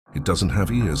It doesn't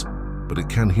have ears, but it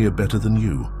can hear better than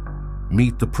you.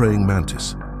 Meet the praying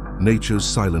mantis, nature's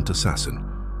silent assassin.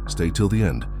 Stay till the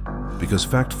end, because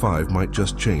Fact 5 might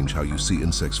just change how you see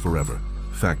insects forever.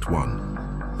 Fact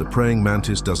 1. The praying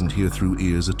mantis doesn't hear through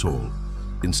ears at all.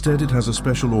 Instead, it has a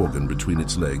special organ between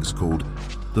its legs called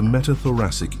the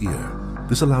metathoracic ear.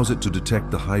 This allows it to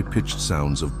detect the high-pitched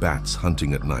sounds of bats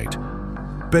hunting at night.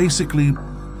 Basically,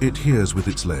 it hears with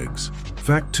its legs.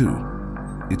 Fact 2.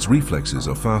 Its reflexes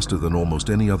are faster than almost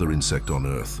any other insect on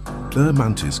Earth. A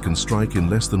mantis can strike in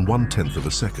less than 1/10 of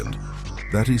a second.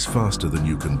 That is faster than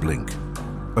you can blink.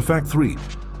 Fact 3.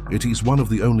 It is one of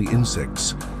the only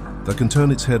insects that can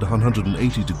turn its head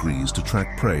 180 degrees to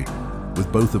track prey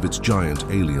with both of its giant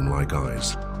alien-like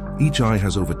eyes. Each eye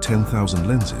has over 10,000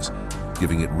 lenses,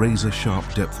 giving it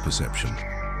razor-sharp depth perception.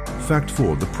 Fact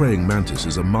 4. The praying mantis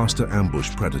is a master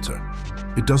ambush predator.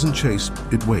 It doesn't chase,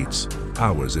 it waits,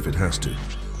 hours if it has to.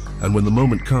 And when the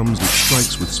moment comes, it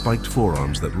strikes with spiked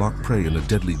forearms that lock prey in a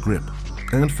deadly grip.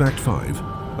 And Fact 5.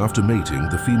 After mating,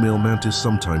 the female mantis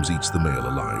sometimes eats the male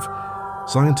alive.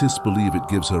 Scientists believe it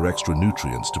gives her extra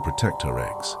nutrients to protect her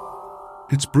eggs.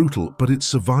 It's brutal, but it's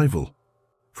survival.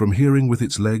 From hearing with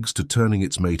its legs to turning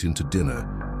its mate into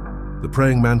dinner, the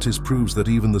praying mantis proves that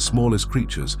even the smallest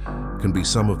creatures can be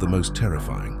some of the most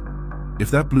terrifying.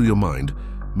 If that blew your mind,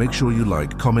 make sure you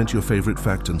like, comment your favorite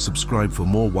fact, and subscribe for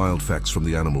more wild facts from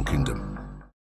the animal kingdom.